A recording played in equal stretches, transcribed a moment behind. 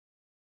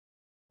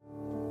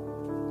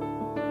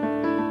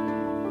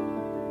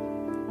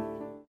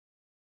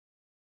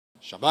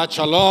Shabbat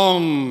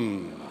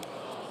Shalom.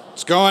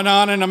 What's going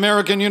on in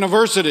American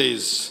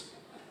universities?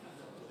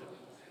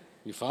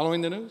 You following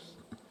the news?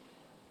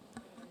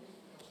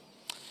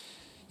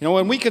 You know,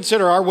 when we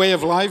consider our way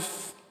of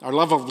life, our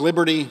love of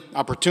liberty,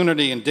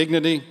 opportunity, and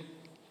dignity,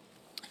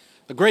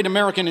 the great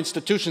American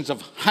institutions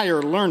of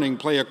higher learning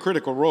play a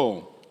critical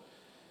role.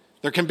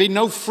 There can be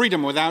no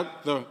freedom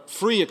without the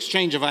free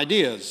exchange of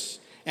ideas,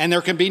 and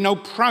there can be no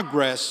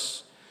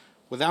progress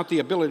without the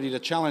ability to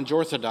challenge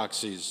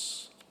orthodoxies.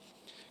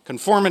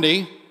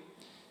 Conformity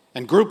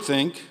and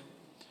groupthink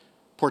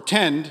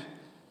portend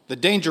the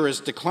dangerous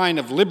decline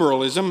of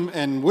liberalism,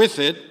 and with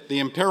it, the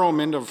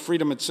imperilment of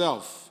freedom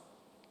itself.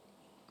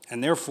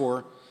 And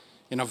therefore,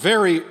 in a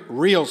very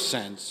real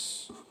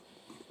sense,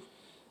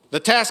 the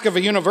task of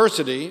a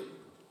university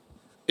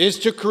is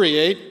to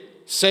create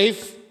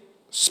safe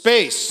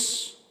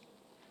space.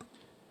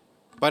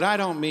 But I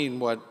don't mean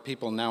what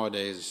people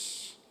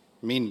nowadays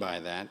mean by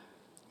that.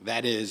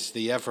 That is,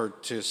 the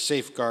effort to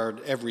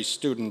safeguard every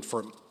student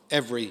from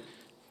every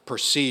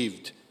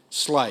perceived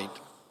slight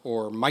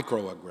or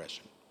microaggression.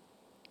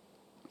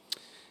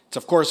 It's,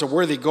 of course, a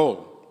worthy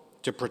goal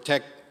to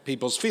protect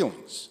people's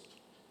feelings.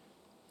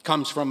 It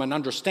comes from an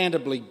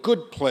understandably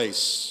good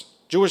place.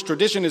 Jewish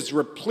tradition is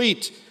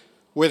replete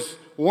with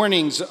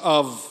warnings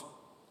of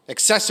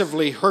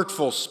excessively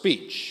hurtful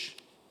speech.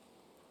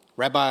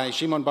 Rabbi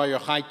Shimon Bar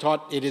Yochai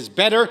taught, it is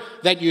better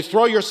that you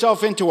throw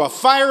yourself into a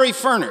fiery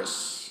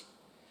furnace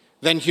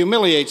than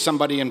humiliate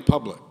somebody in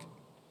public.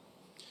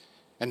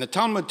 And the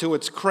Talmud, to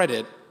its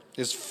credit,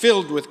 is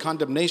filled with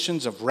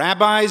condemnations of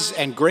rabbis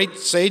and great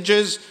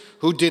sages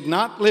who did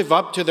not live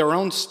up to their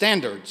own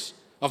standards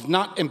of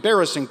not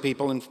embarrassing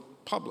people in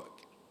public.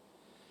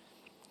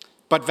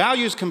 But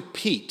values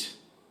compete,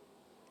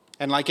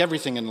 and like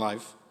everything in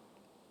life,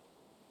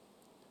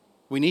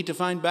 we need to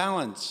find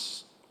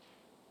balance.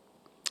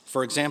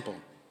 For example,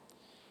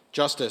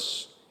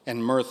 justice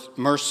and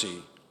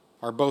mercy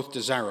are both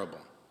desirable.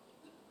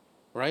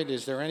 Right?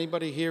 Is there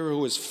anybody here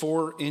who is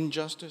for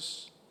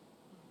injustice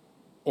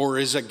or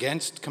is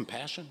against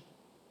compassion?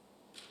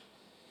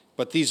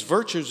 But these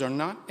virtues are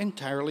not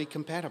entirely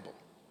compatible.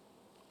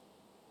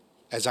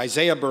 As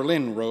Isaiah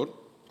Berlin wrote,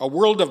 a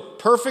world of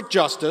perfect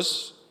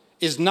justice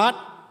is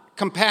not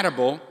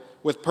compatible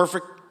with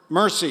perfect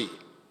mercy.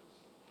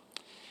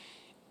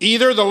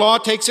 Either the law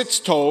takes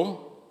its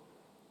toll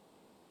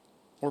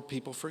or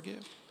people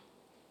forgive.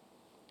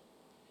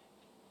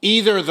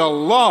 Either the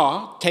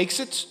law takes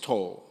its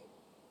toll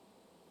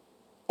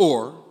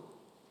or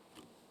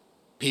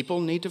people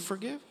need to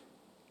forgive.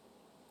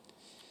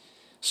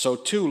 So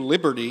too,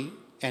 liberty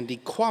and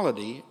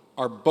equality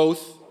are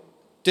both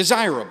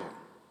desirable.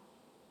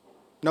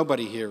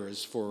 Nobody here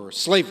is for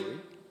slavery,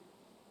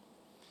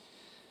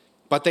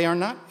 but they are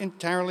not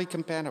entirely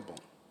compatible.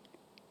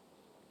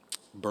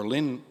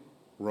 Berlin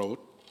wrote,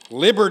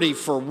 liberty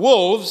for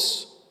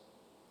wolves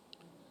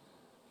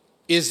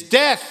is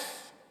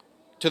death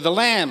to the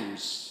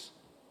lambs.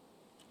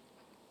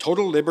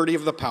 Total liberty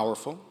of the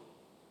powerful,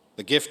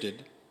 the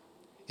gifted,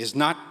 is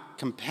not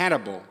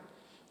compatible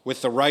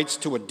with the rights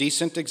to a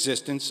decent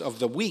existence of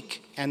the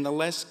weak and the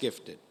less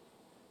gifted.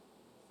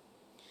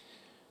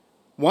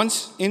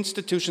 Once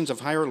institutions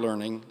of higher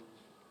learning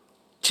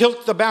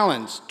tilt the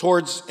balance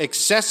towards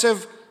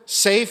excessive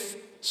safe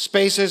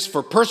spaces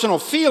for personal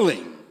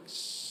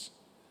feelings,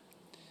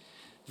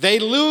 they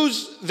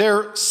lose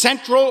their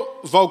central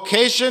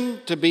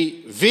vocation to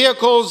be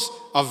vehicles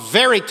of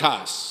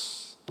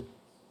veritas,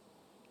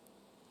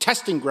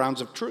 testing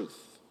grounds of truth.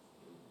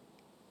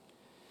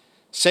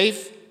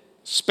 Safe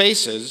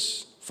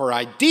spaces for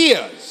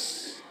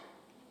ideas.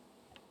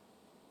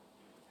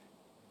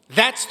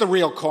 That's the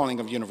real calling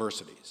of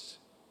universities.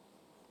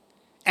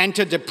 And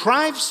to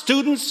deprive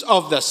students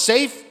of the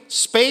safe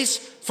space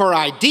for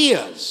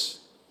ideas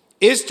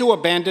is to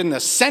abandon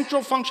the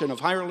central function of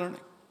higher learning.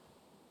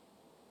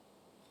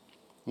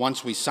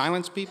 Once we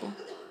silence people,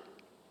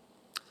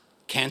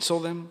 cancel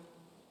them,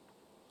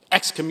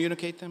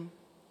 excommunicate them,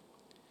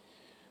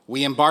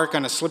 we embark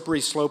on a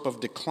slippery slope of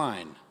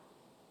decline.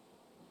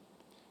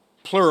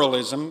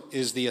 Pluralism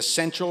is the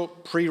essential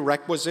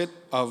prerequisite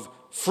of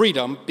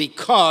freedom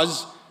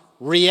because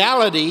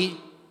reality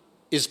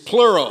is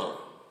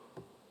plural.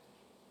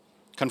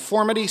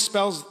 Conformity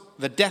spells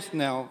the death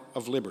knell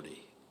of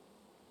liberty.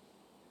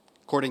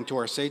 According to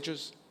our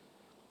sages,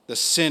 the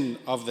sin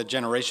of the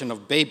generation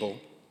of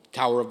Babel,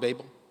 Tower of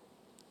Babel,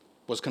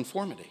 was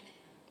conformity.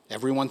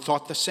 Everyone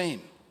thought the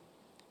same.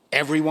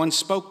 Everyone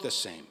spoke the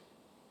same.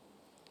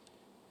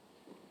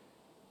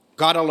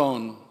 God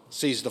alone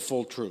sees the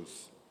full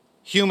truth.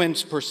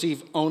 Humans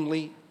perceive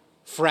only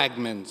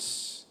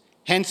fragments,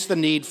 hence the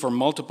need for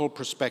multiple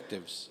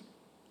perspectives.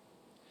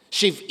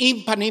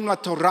 Shiv'im panim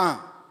laTorah,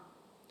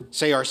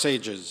 say our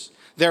sages.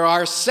 There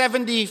are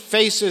 70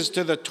 faces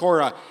to the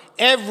Torah.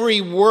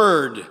 Every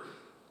word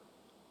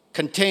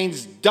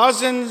contains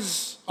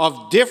dozens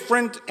of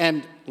different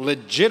and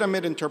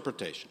legitimate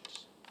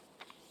interpretations.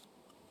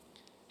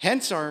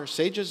 Hence, our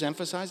sages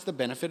emphasize the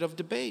benefit of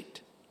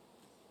debate.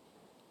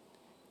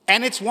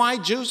 And it's why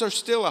Jews are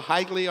still a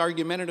highly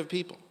argumentative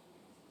people.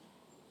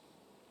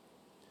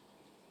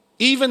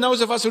 Even those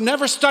of us who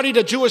never studied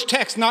a Jewish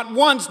text, not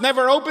once,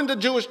 never opened a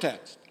Jewish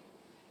text,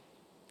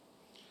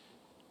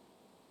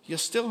 you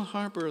still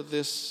harbor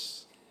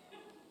this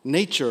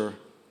nature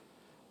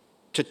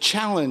to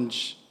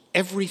challenge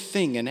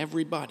everything and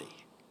everybody,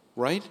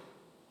 right?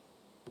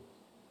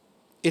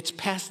 It's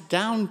passed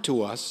down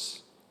to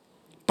us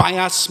by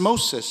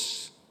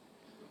osmosis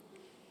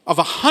of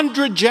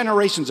 100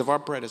 generations of our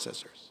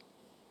predecessors.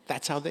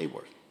 That's how they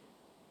were.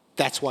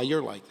 That's why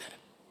you're like that.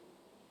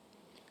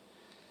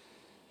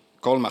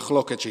 Kol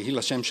machloket shehi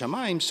l'shem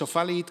shamayim sofa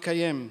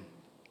להתקיים,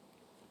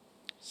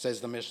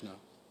 says the Mishnah.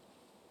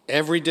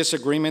 Every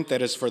disagreement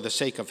that is for the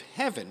sake of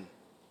heaven,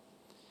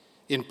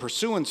 in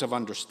pursuance of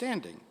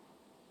understanding,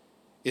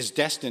 is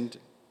destined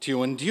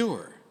to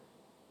endure.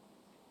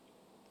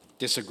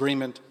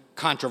 Disagreement,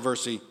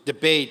 controversy,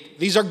 debate,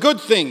 these are good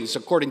things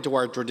according to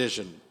our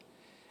tradition,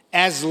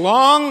 as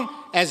long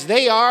as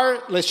they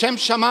are l'shem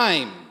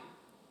shamayim,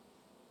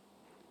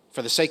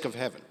 for the sake of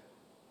heaven.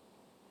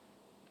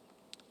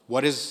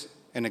 What is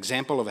an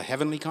example of a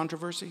heavenly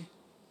controversy?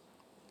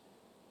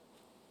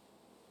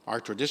 Our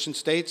tradition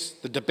states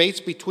the debates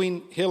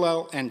between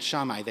Hillel and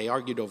Shammai, they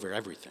argued over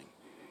everything.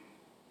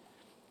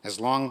 As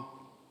long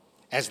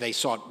as they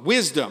sought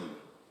wisdom,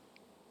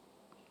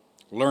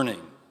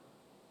 learning,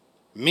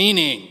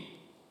 meaning,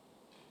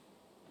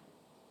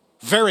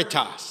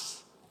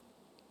 veritas.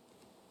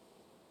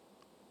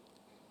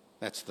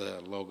 That's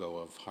the logo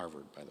of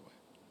Harvard, by the way.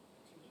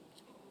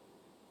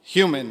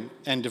 Human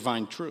and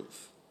divine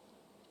truth.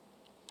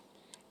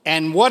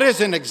 And what is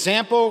an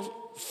example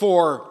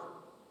for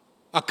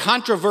a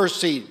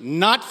controversy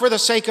not for the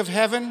sake of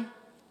heaven?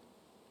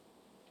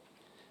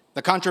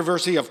 The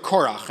controversy of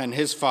Korach and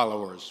his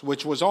followers,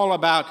 which was all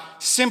about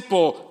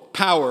simple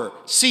power,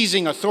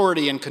 seizing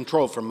authority and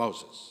control from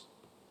Moses.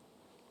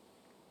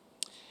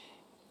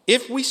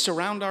 If we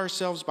surround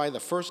ourselves by the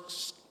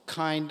first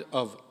kind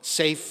of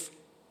safe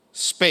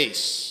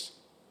space,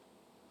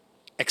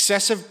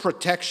 excessive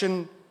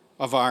protection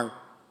of our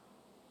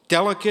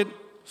delicate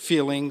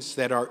feelings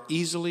that are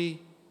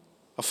easily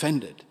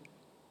offended.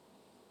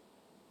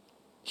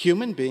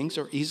 Human beings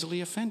are easily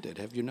offended,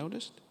 have you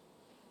noticed?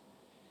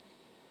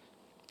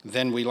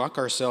 Then we lock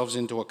ourselves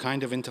into a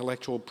kind of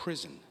intellectual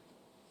prison.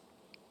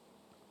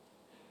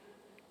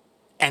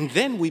 And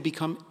then we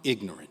become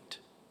ignorant.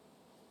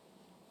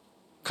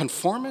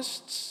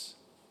 Conformists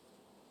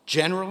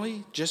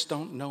generally just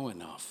don't know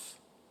enough.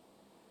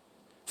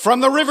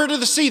 From the river to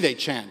the sea, they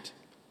chant,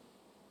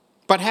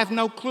 but have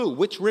no clue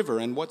which river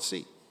and what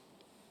sea.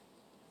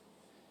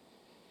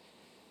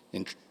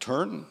 In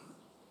turn,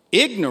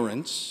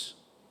 ignorance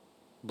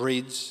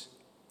breeds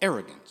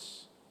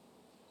arrogance.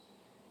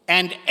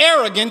 And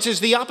arrogance is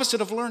the opposite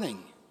of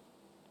learning.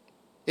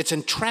 It's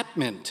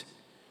entrapment,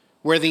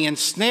 where the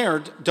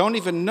ensnared don't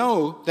even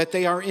know that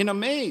they are in a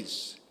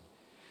maze.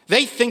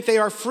 They think they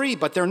are free,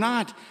 but they're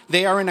not.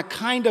 They are in a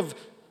kind of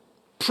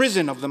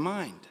prison of the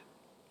mind.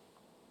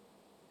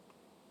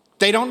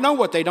 They don't know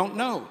what they don't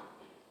know.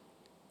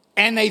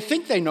 And they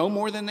think they know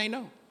more than they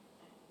know.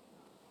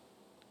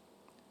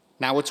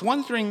 Now, it's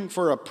one thing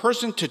for a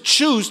person to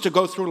choose to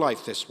go through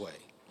life this way.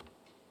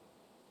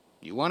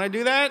 You want to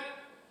do that?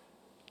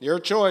 Your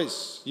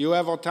choice. You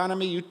have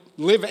autonomy. You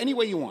live any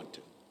way you want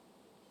to.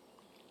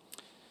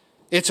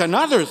 It's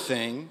another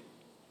thing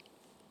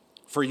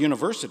for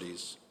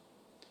universities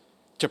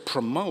to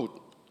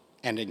promote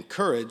and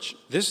encourage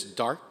this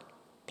dark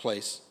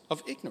place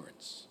of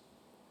ignorance.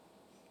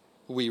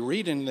 We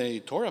read in the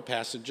Torah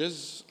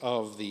passages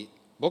of the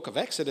book of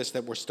Exodus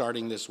that we're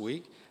starting this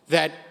week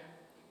that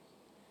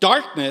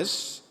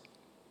darkness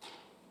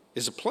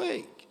is a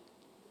plague.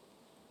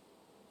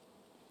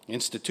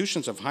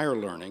 Institutions of higher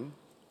learning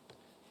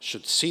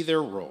should see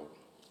their role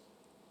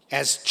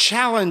as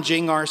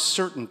challenging our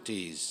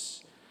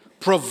certainties,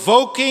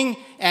 provoking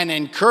and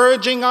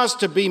encouraging us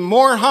to be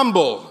more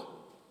humble,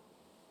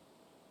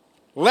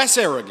 less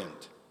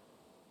arrogant,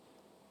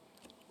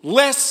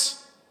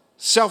 less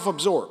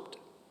self-absorbed.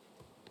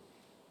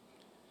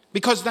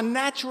 Because the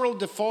natural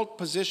default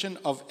position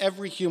of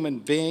every human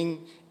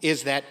being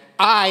is that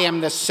I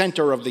am the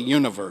center of the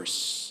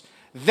universe.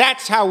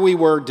 That's how we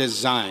were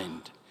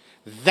designed.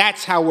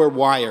 That's how we're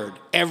wired,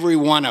 every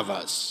one of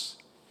us.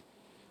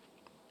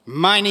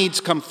 My needs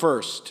come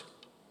first.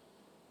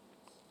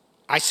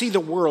 I see the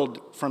world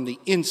from the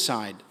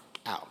inside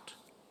out.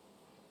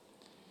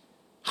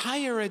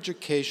 Higher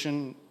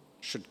education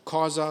should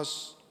cause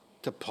us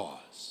to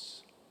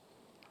pause,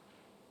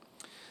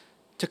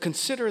 to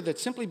consider that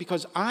simply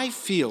because I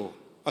feel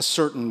a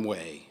certain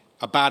way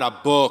about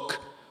a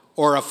book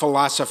or a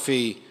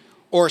philosophy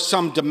or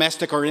some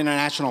domestic or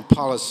international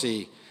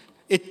policy,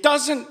 it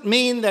doesn't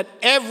mean that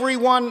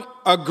everyone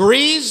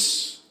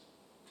agrees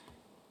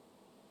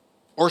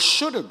or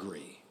should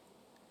agree.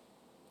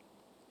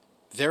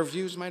 Their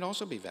views might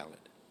also be valid.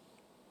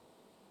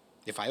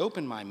 If I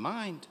open my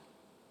mind,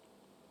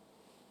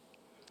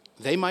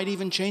 they might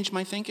even change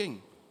my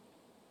thinking.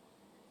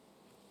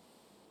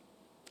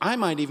 I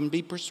might even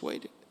be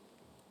persuaded.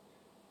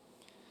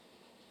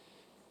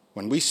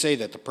 When we say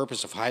that the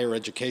purpose of higher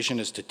education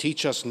is to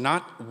teach us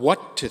not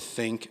what to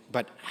think,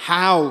 but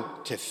how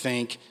to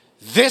think,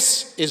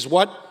 this is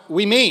what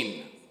we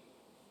mean.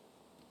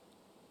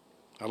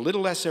 A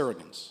little less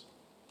arrogance,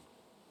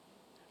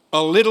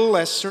 a little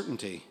less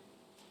certainty,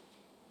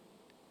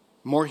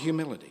 more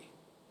humility.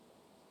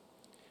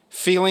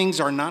 Feelings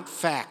are not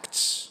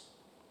facts.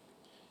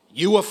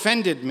 You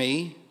offended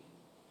me,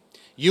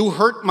 you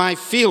hurt my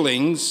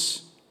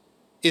feelings,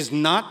 is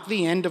not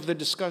the end of the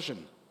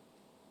discussion.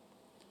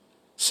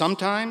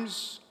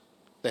 Sometimes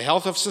the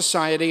health of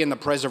society and the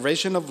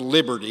preservation of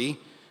liberty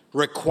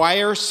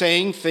require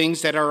saying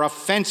things that are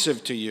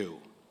offensive to you.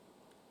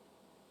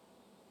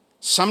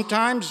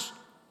 Sometimes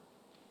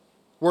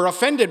we're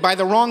offended by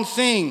the wrong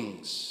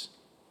things.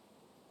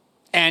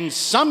 And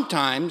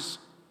sometimes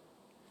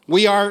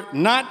we are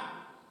not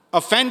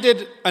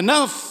offended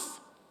enough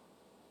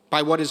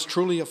by what is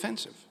truly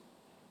offensive.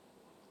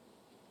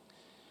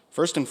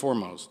 First and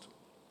foremost,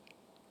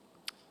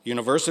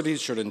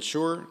 universities should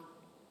ensure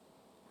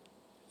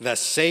the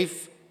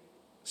safe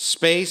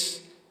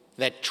space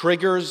that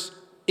triggers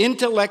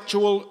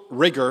intellectual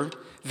rigor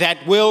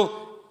that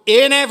will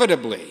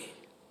inevitably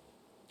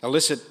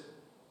elicit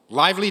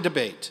lively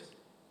debate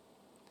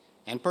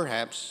and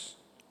perhaps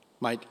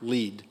might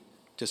lead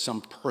to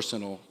some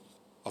personal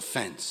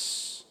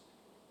offense.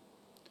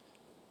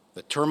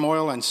 The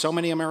turmoil on so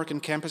many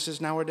American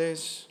campuses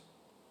nowadays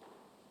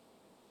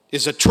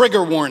is a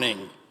trigger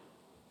warning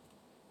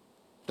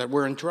that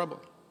we're in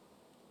trouble.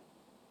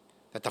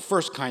 That the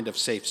first kind of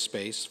safe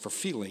space for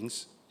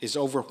feelings is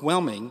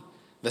overwhelming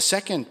the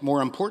second,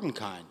 more important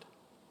kind,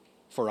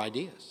 for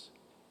ideas.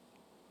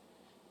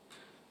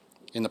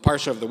 In the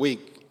Parsha of the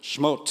week,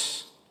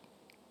 Shmot,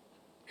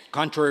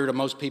 contrary to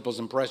most people's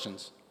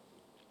impressions,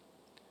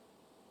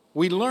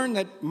 we learn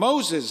that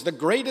Moses, the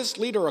greatest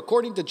leader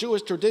according to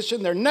Jewish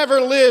tradition, there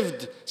never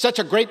lived such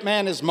a great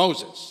man as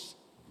Moses.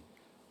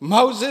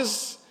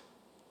 Moses,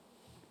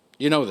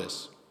 you know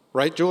this,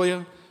 right,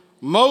 Julia?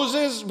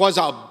 Moses was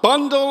a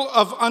bundle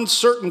of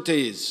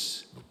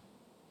uncertainties.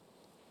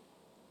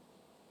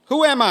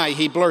 Who am I,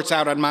 he blurts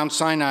out on Mount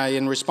Sinai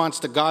in response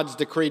to God's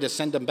decree to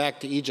send him back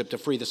to Egypt to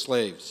free the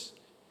slaves.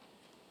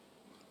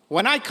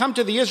 When I come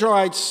to the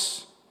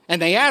Israelites and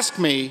they ask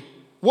me,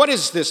 what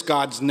is this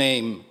God's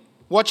name?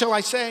 What shall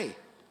I say?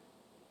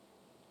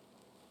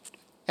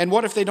 And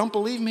what if they don't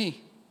believe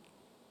me?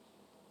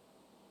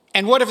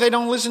 And what if they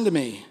don't listen to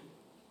me?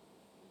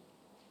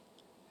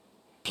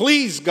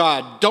 Please,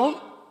 God,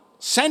 don't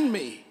send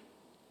me.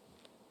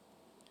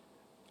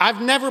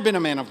 I've never been a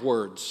man of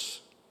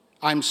words.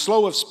 I'm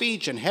slow of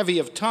speech and heavy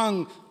of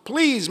tongue.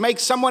 Please make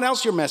someone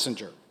else your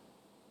messenger.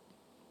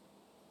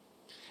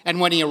 And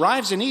when he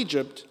arrives in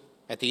Egypt,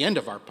 at the end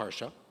of our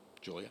Parsha,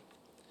 Julia,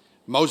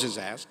 Moses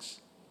asks,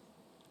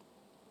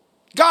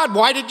 God,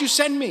 why did you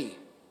send me?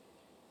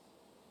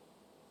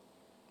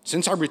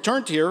 Since I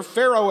returned here,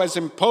 Pharaoh has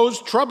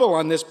imposed trouble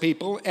on this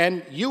people,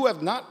 and you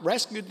have not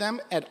rescued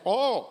them at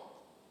all.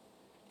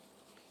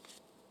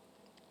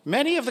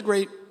 Many of the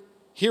great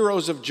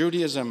heroes of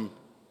Judaism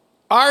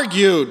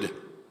argued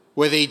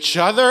with each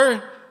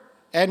other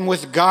and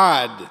with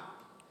God.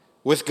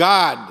 With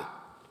God.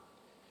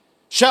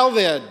 Shall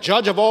the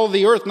judge of all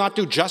the earth not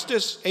do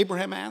justice?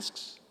 Abraham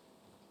asks.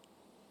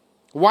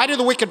 Why do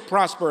the wicked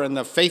prosper and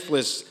the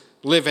faithless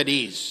live at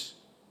ease?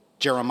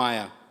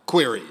 Jeremiah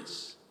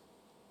queries.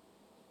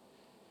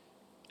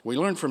 We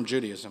learn from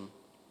Judaism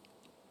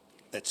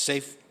that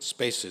safe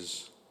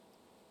spaces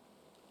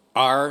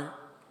are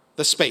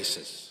the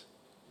spaces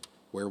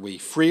where we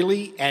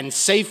freely and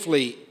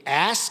safely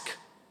ask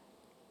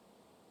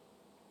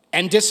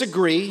and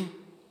disagree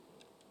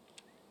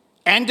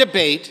and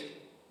debate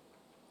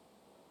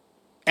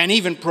and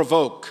even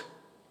provoke.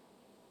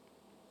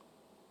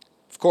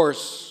 Of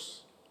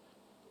course,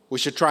 we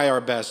should try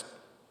our best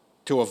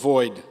to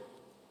avoid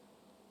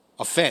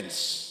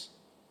offense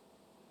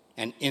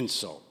and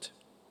insult.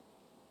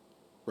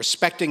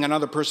 Respecting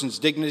another person's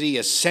dignity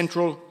is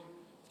central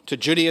to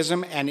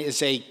Judaism and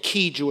is a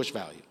key Jewish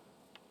value.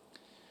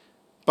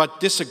 But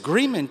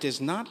disagreement is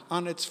not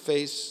on its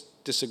face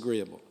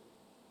disagreeable.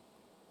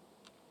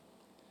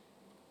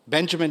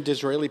 Benjamin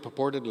Disraeli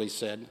purportedly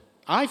said,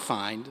 I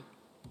find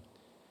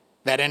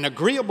that an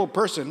agreeable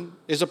person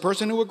is a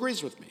person who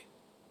agrees with me.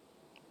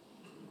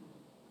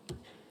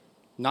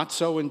 Not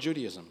so in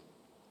Judaism.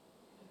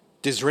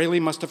 Disraeli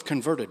must have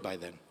converted by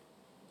then.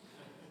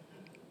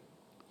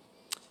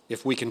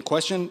 If we can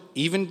question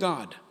even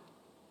God,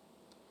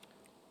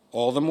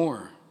 all the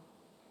more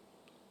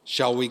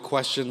shall we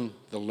question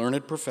the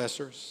learned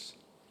professors,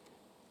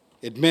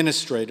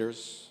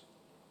 administrators,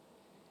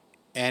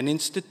 and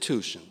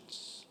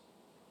institutions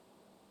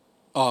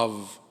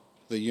of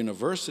the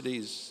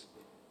universities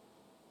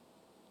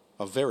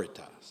of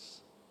Veritas.